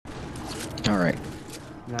Alright.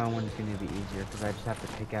 That one's gonna be easier because I just have to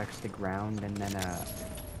pickaxe the ground and then a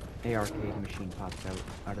arcade machine pops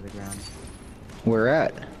out of the ground. Where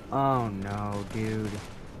at? Oh no, dude.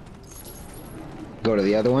 Go to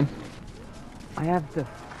the other one? I have the... Okay.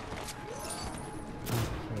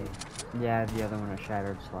 Yeah, the other one, a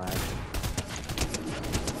shattered slab.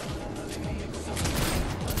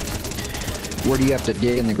 Where do you have to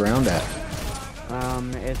dig in the ground at?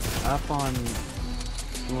 It's up on,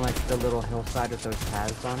 like, the little hillside with those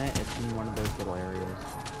paths on it. It's in one of those little areas.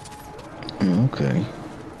 Okay.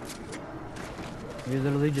 You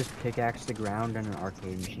literally just pickaxe the ground and an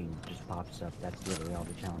arcade machine just pops up. That's literally all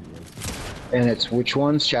the challenge is. And it's which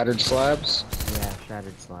ones? Shattered slabs? Yeah,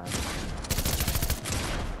 shattered slab.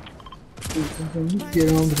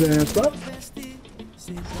 Get on the up.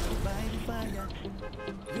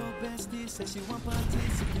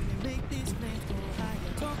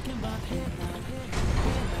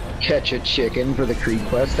 Catch a chicken for the Creed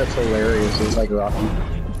quest? That's hilarious. It's like Rocky.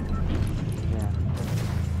 Yeah.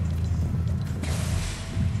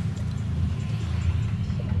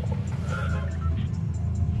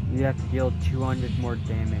 You have to deal 200 more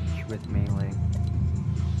damage with melee.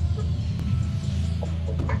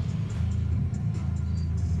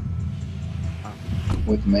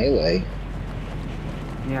 With melee?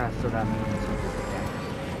 Yeah, so that means you can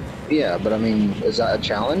pickaxe. Yeah, but I mean, is that a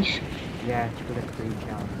challenge? Yeah, it's for the Creed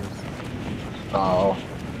challenges. Oh.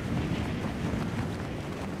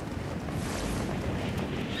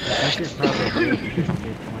 I should probably do it because you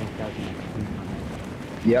get 20,000 XP from it.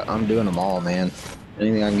 Yeah, I'm doing them all, man.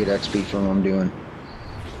 Anything I can get XP from, I'm doing.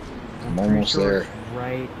 I'm pretty almost sure there. it's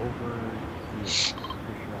right over here. Pretty sure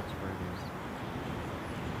that's where it is.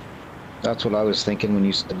 That's what I was thinking when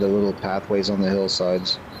you said the little pathways on the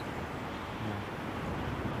hillsides.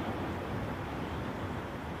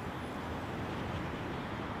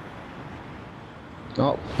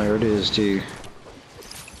 Oh, there it is too.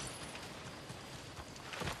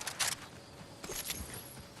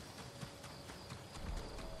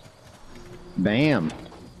 Bam.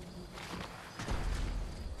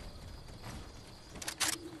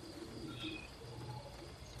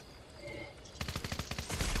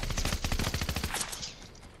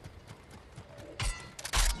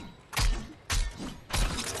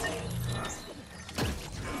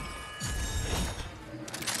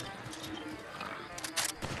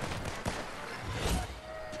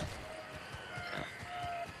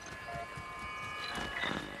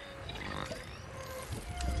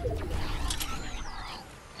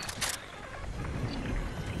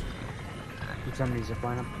 Did somebody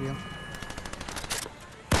zipline up to you?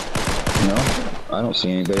 No, I don't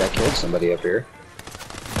see anybody. I killed somebody up here.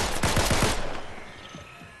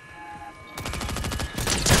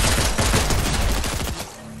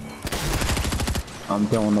 I'm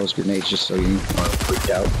throwing those grenades just so you aren't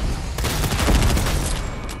freaked out.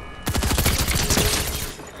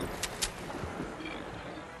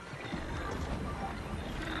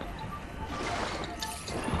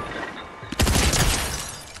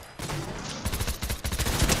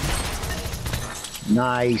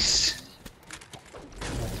 Nice.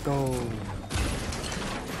 Let's go.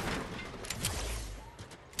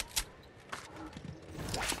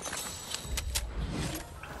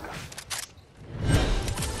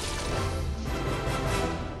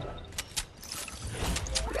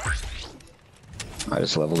 I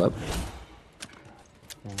just leveled up.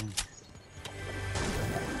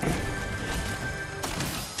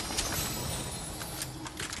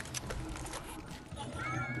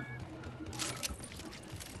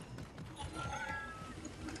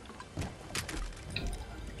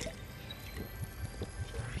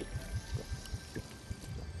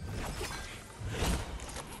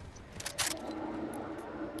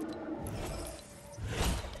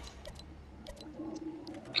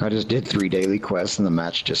 I just did 3 daily quests and the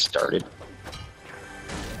match just started.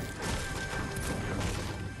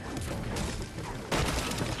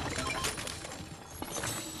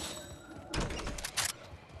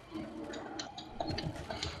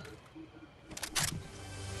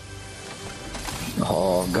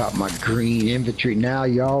 Oh, got my green infantry. Now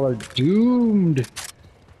y'all are doomed.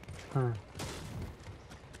 Huh.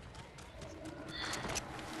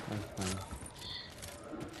 That's fine.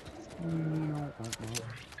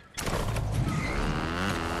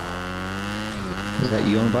 Is that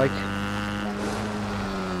you on the bike?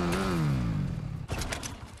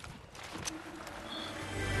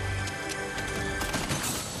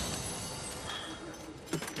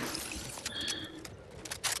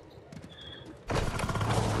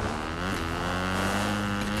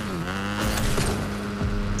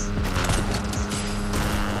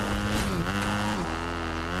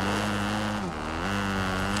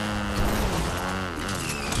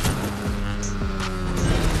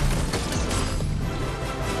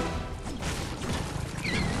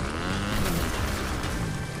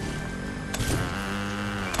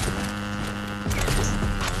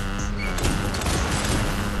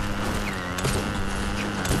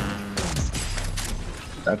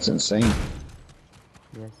 That's insane.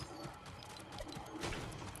 Yes.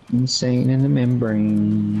 Insane in the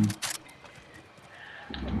membrane.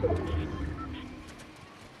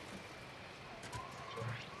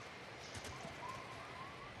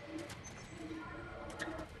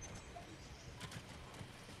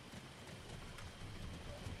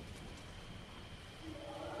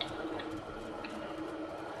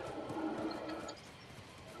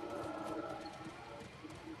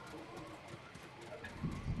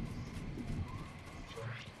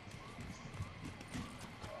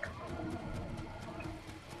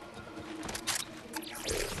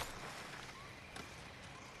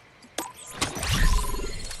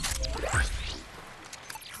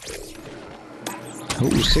 Oh,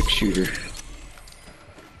 6-shooter.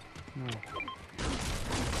 No.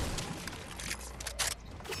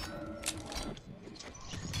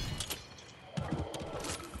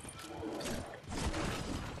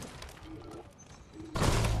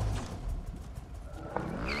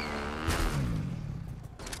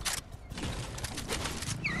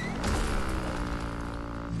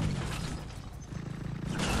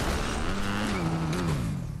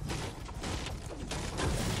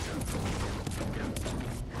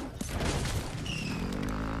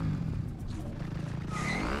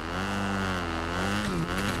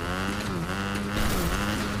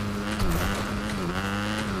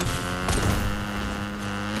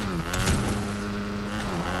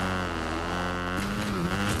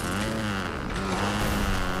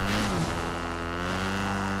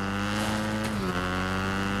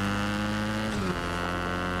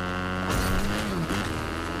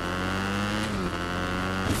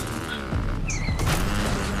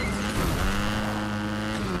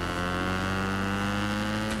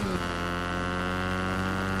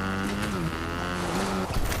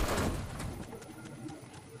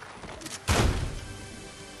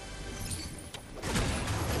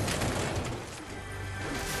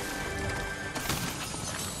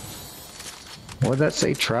 What did that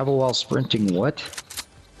say? Travel while sprinting what?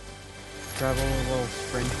 Travel while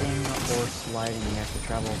sprinting or sliding. You have to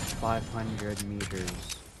travel 500 meters.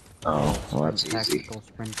 Oh, well that's easy. Tactical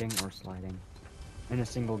sprinting or sliding. In a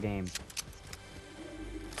single game.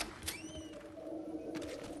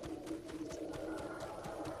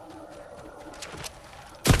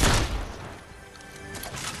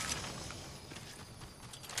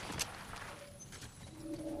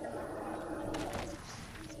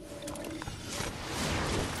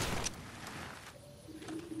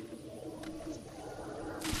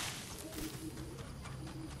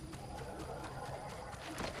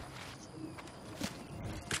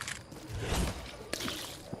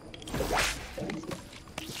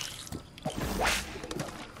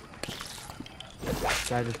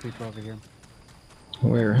 Guys, there's people over here.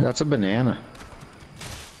 Where? That's a banana.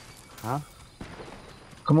 Huh?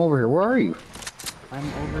 Come over here. Where are you?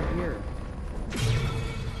 I'm over here.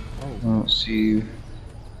 I don't see you.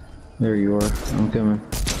 There you are. I'm coming.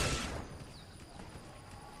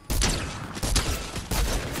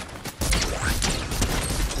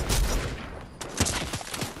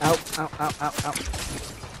 Ow, ow, ow, ow, ow.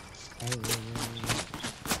 Hey,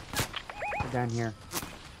 get down here.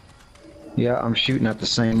 Yeah, I'm shooting at the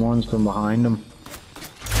same ones from behind them.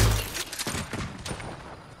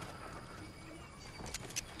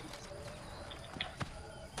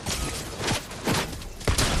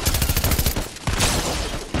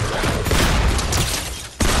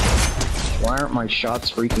 Why aren't my shots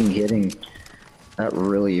freaking hitting? That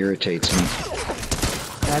really irritates me.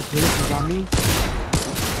 That dude is on me?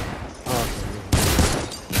 Oh,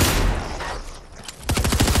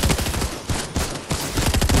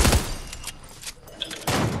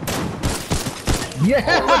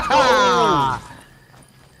 Yeah!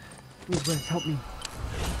 please, Wes, help me.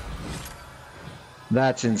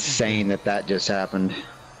 That's insane that just happened.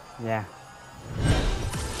 Yeah.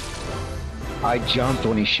 I jumped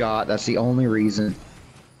when he shot. That's the only reason.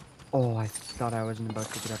 Oh, I thought I wasn't about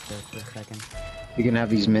to get up there for a second. You can have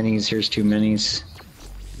these minis. Here's 2 minis.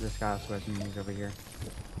 This guy also has minis over here.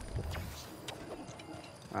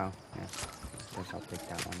 Oh, yeah. Guess I'll take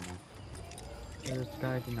that one now. This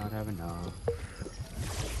guy did not have enough.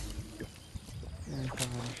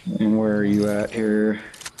 And where are you at here?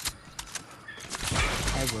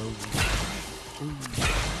 I will. Ooh.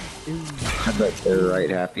 I bet they're right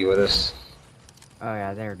happy with us. Oh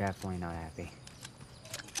yeah, they're definitely not happy.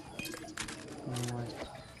 You know what?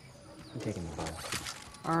 I'm taking the bow.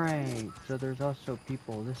 Alright, so there's also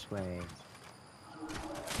people this way.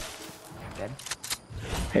 Dead?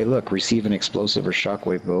 Hey look, receive an explosive or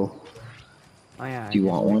shockwave bow. Oh yeah, Do you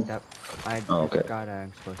want one? I Oh, okay. got an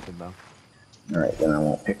explosive bow. Alright, then I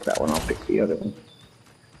won't pick that one, I'll pick the other one.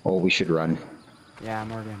 Oh, we should run. Yeah,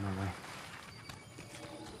 I'm already on my way.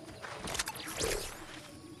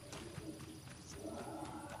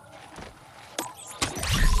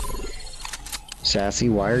 Sassy,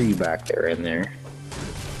 why are you back there in there?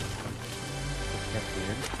 That's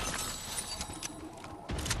weird.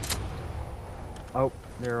 Oh,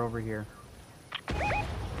 they're over here.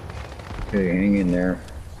 Okay, hang in there.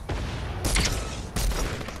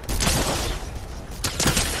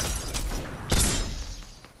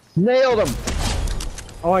 Nailed him!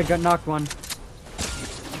 Oh, I got knocked one.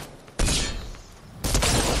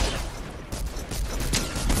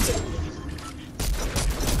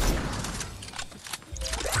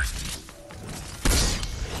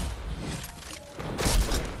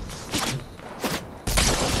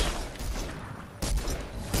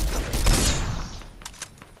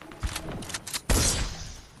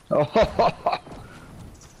 Oh,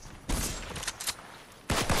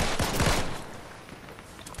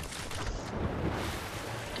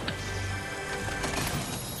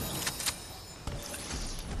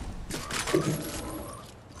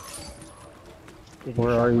 Did he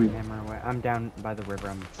Where shot are my you? hammer away? I'm down by the river.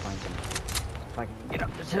 I'm flanking. If I can get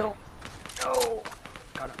up this hill. No!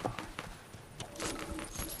 Got it.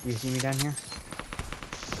 You see me down here?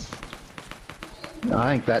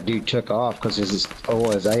 I think that dude took off because his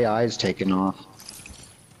AI's taken off.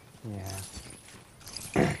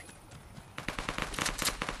 Yeah.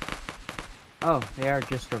 Oh, they are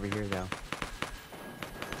just over here though.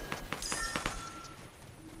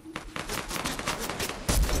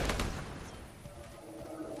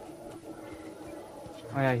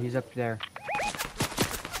 Oh yeah, he's up there.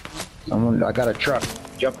 I got a truck.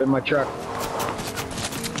 Jump in my truck.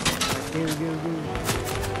 Go.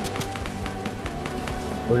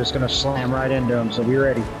 We're just gonna slam right into him, so be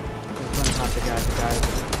ready. This one's not the guy. The guy is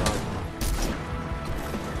the bot.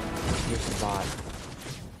 Here's the bot.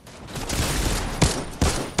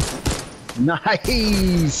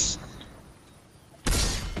 Nice!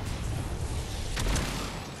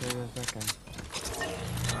 There goes that guy.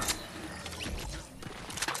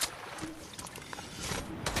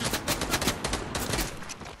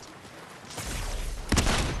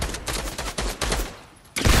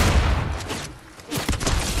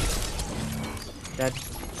 Dead.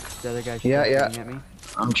 The other guy's Yeah. shooting at me.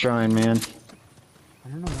 I'm trying, man. I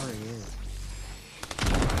don't know where he is.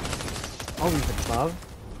 Oh, he's above?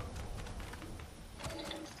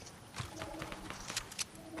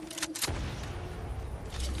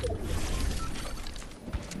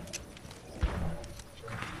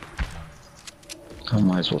 I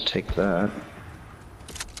might as well take that.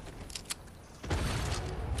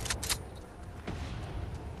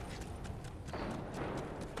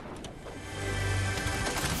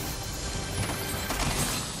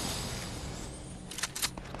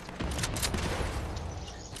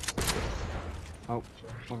 Oh,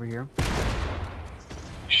 over here.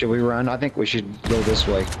 Should we run? I think we should go this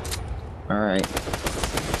way. Alright.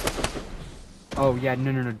 Oh yeah,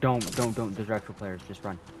 no, don't. There's actual players, just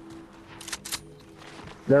run.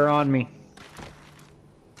 They're on me.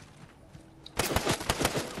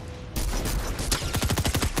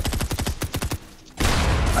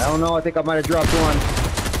 I don't know, I think I might have dropped one.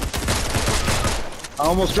 I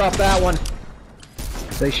almost dropped that one.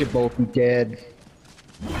 They should both be dead.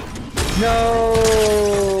 No!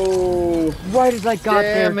 Right as I got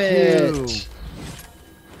Damn there it! too!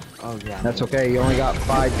 Oh yeah. That's okay, you only got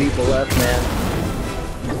 5 people left, man.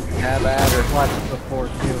 Have at her. Clutch before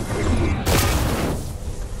too.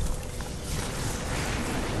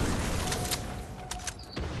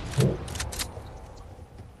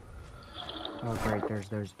 Oh great, there's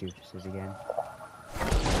those deuces again.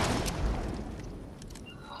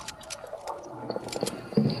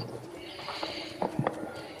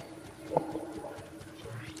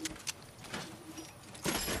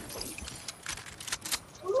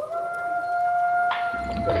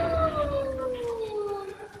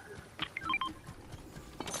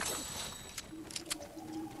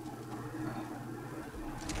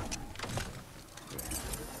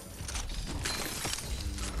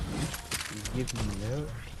 Give me those.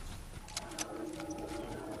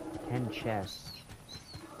 10 chests.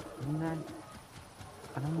 Isn't that...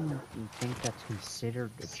 I don't even think that's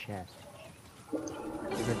considered a chest.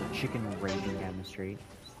 There's a chicken raging down the street.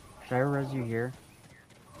 Should I res you here?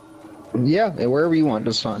 Yeah, wherever you want,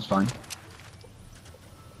 it's fine.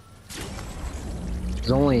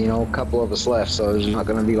 There's only, a couple of us left, so there's not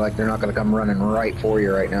gonna be like they're not gonna come running right for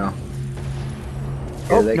you right now.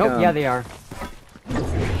 Here Oh, they nope, come. yeah they are.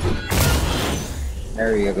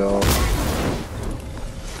 There you go.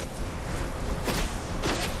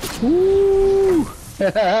 Woo!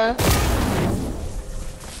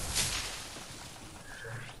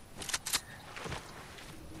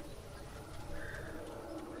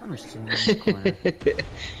 sitting in the corner.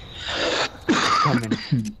 Coming.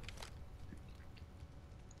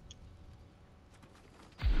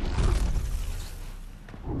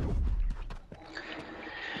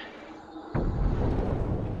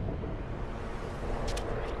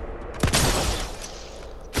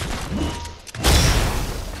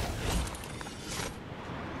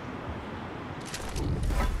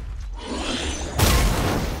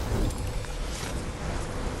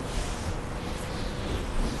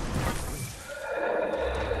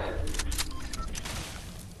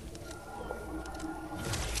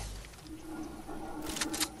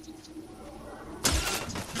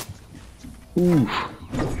 Oof.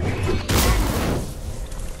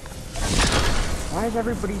 Why is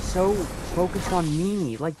everybody so focused on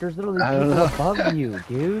me? Like, there's literally I don't people know. above you,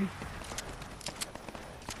 dude.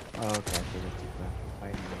 Oh, okay, I see the people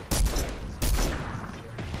fighting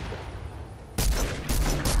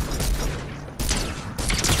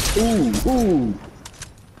me. Ooh.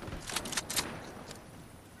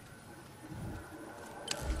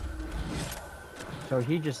 So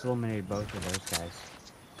he just eliminated both of those guys.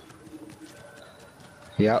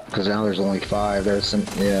 Yep, because now there's only 5. There's some,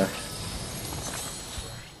 yeah.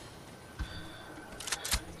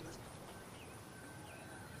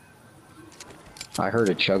 I heard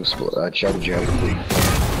a chug joke.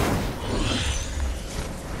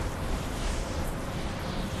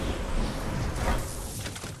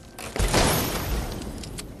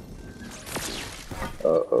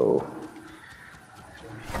 Uh-oh.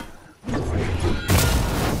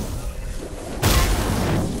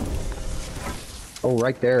 Oh,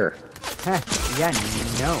 right there. Yeah,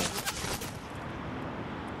 no.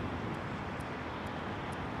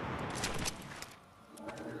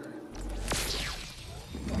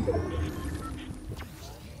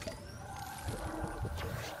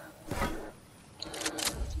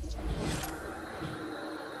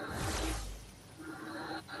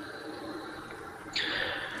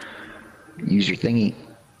 Use your thingy.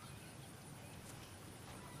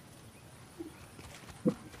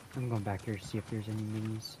 I'm going back here to see if there's any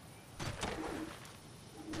minis.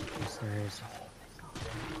 Yes, there is. Oh, thank God.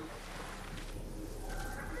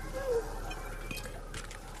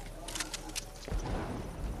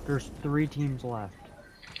 There's 3 teams left.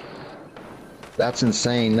 That's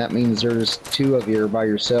insane. That means there's 2 of you by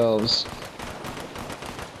yourselves.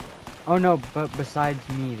 Oh no, but besides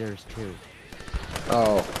me, there's 2.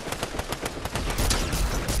 Oh.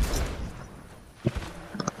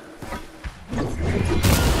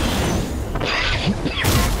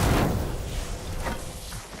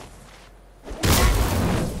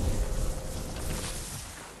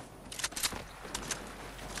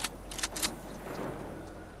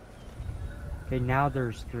 Okay, now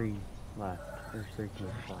there's 3 left. There's 3 teams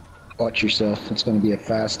left. Watch yourself. It's going to be a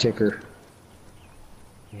fast ticker.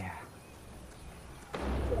 Yeah.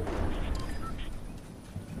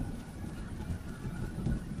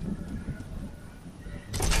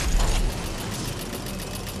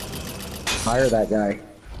 Hire that guy.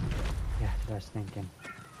 Yeah, that's what I was thinking.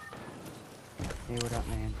 Hey, what up,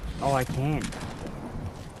 man? Oh, I can't.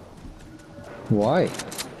 Why? I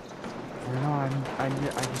don't know, I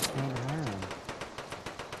just can't hire him.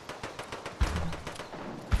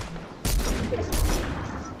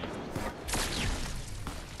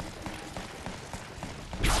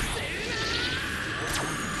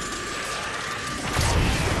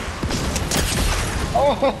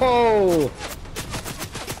 Oh!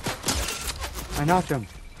 I knocked him.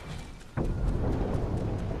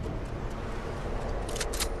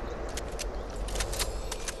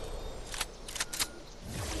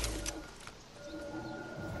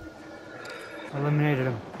 Eliminated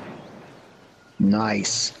him.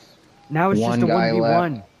 Nice. Now it's One just a guy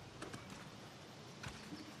 1v1.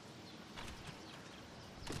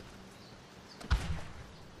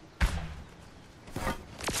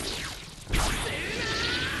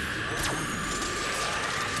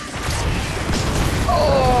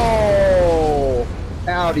 Oh!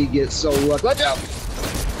 How'd he get so lucky? Watch out!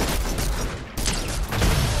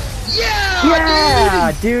 Yeah!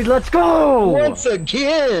 Yeah, dude, let's go! Once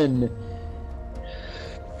again!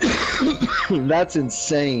 That's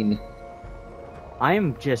insane. I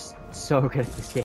am just so good at this game.